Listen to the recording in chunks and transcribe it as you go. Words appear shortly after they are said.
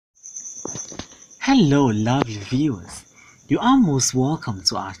Hello, lovely viewers. You are most welcome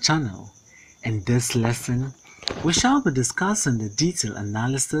to our channel. In this lesson, we shall be discussing the detailed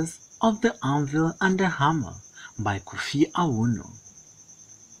analysis of the Anvil and the Hammer by Kofi Awoonor.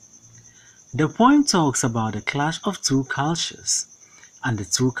 The poem talks about the clash of two cultures, and the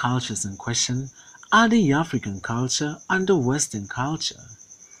two cultures in question are the African culture and the Western culture.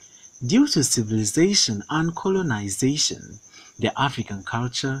 Due to civilization and colonization, the African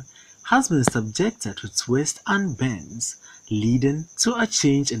culture has been subjected to twists and bends, leading to a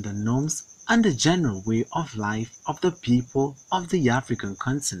change in the norms and the general way of life of the people of the African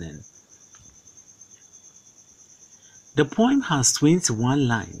continent. The poem has 21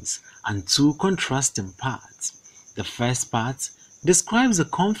 lines and two contrasting parts. The first part describes a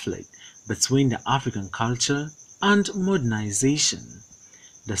conflict between the African culture and modernization.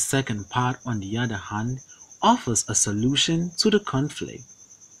 The second part, on the other hand, offers a solution to the conflict.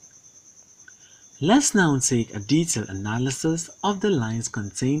 Let's now take a detailed analysis of the lines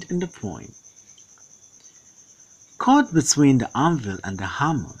contained in the poem. Caught between the anvil and the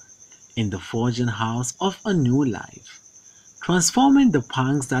hammer, in the forging house of a new life, transforming the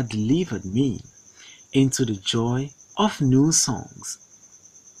pangs that delivered me into the joy of new songs.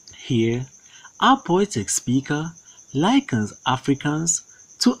 Here, our poetic speaker likens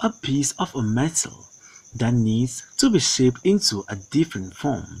Africans to a piece of a metal that needs to be shaped into a different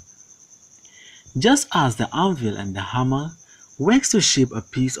form. Just as the anvil and the hammer works to shape a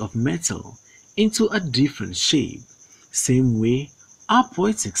piece of metal into a different shape, same way our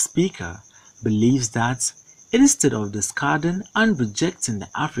poetic speaker believes that instead of discarding and rejecting the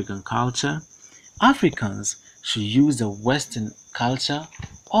African culture, Africans should use the Western culture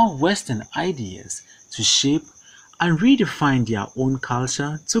or Western ideas to shape and redefine their own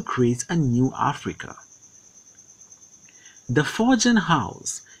culture to create a new Africa. The forging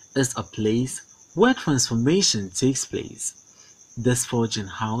house is a place where transformation takes place. This forging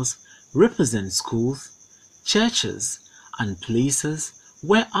house represents schools, churches, and places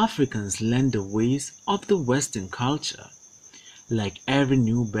where Africans learn the ways of the Western culture. Like every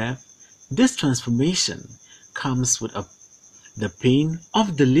new birth, this transformation comes with the pain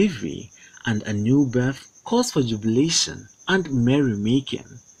of delivery, and a new birth calls for jubilation and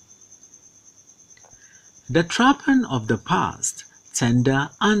merrymaking. The trapping of the past, tender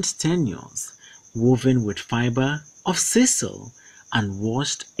and tenuous, woven with fiber of sisal and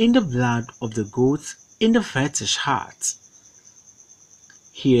washed in the blood of the goats in the fetish heart.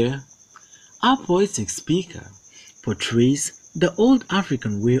 Here, our poetic speaker portrays the old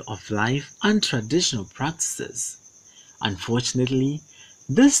African way of life and traditional practices. Unfortunately,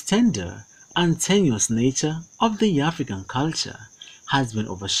 this tender and tenuous nature of the African culture has been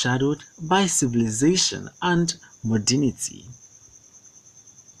overshadowed by civilization and modernity.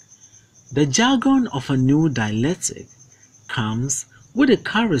 The jargon of a new dialectic comes with the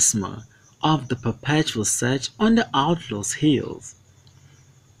charisma of the perpetual search on the outlaw's heels.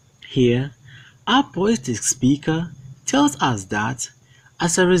 Here, our poetic speaker tells us that,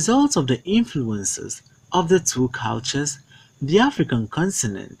 as a result of the influences of the two cultures, the African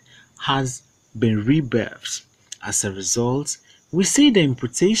continent has been rebirthed. As a result, we see the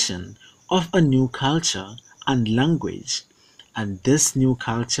importation of a new culture and language, and this new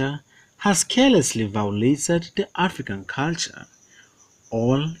culture has carelessly violated the African culture,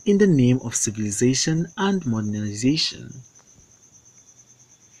 all in the name of civilization and modernization.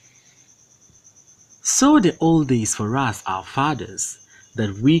 So the old days for us are fathers,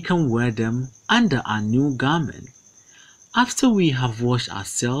 that we can wear them under our new garment, after we have washed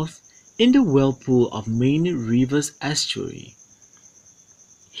ourselves in the whirlpool of many rivers estuary.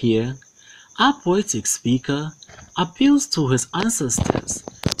 Here, our poetic speaker appeals to his ancestors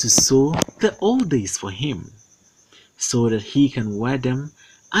to sow the old days for him, so that he can wear them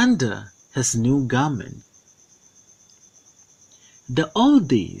under his new garment. The old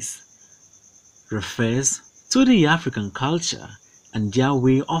days refers to the African culture and their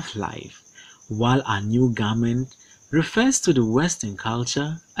way of life, while our new garment refers to the Western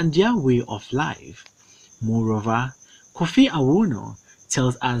culture and their way of life. Moreover, Kofi Awoonor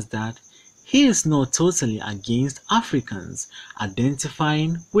tells us that he is not totally against Africans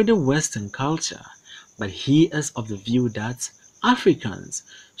identifying with the Western culture, but he is of the view that Africans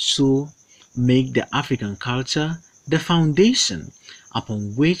should make the African culture the foundation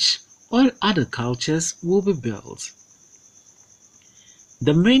upon which all other cultures will be built.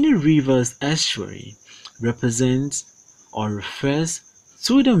 The many rivers estuary represents or refers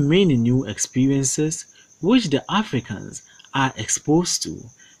to the many new experiences which the Africans are exposed to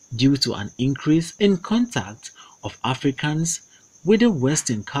due to an increase in contact of Africans with the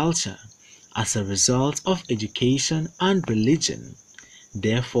Western culture as a result of education and religion.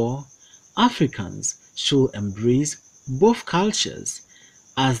 Therefore, Africans should embrace both cultures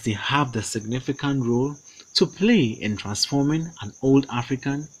as they have the significant role to play in transforming an old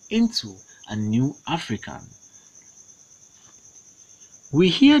African into a new African. We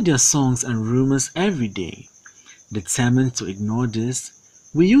hear their songs and rumors every day. Determined to ignore this,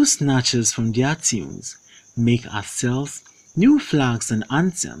 we use snatches from their tunes, make ourselves new flags and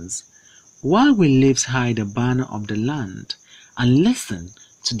anthems, while we lift high the banner of the land and listen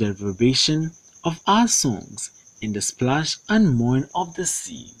to the reverberation of our songs in the splash and moan of the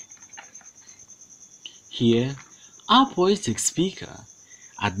sea. Here, our poetic speaker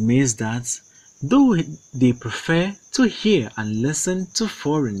admits that though they prefer to hear and listen to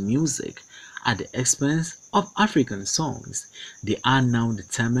foreign music at the expense of African songs, they are now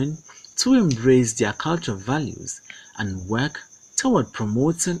determined to embrace their cultural values and work toward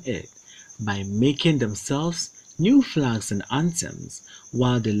promoting it by making themselves new flags and anthems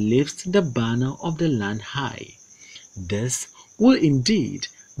while they lift the banner of the land high. This will indeed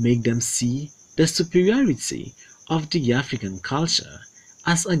make them see the superiority of the African culture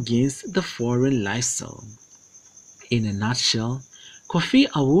as against the foreign lifestyle. In a nutshell, Kofi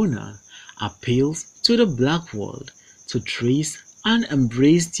Awoonor appeals to the black world to trace and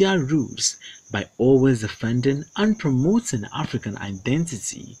embrace their roots by always defending and promoting African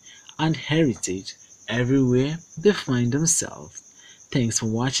identity and heritage everywhere they find themselves. Thanks for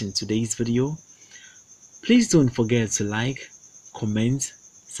watching today's video. Please don't forget to like, comment,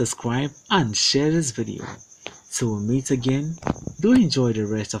 subscribe and share this video. Till we meet again, do enjoy the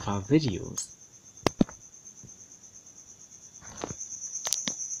rest of our videos.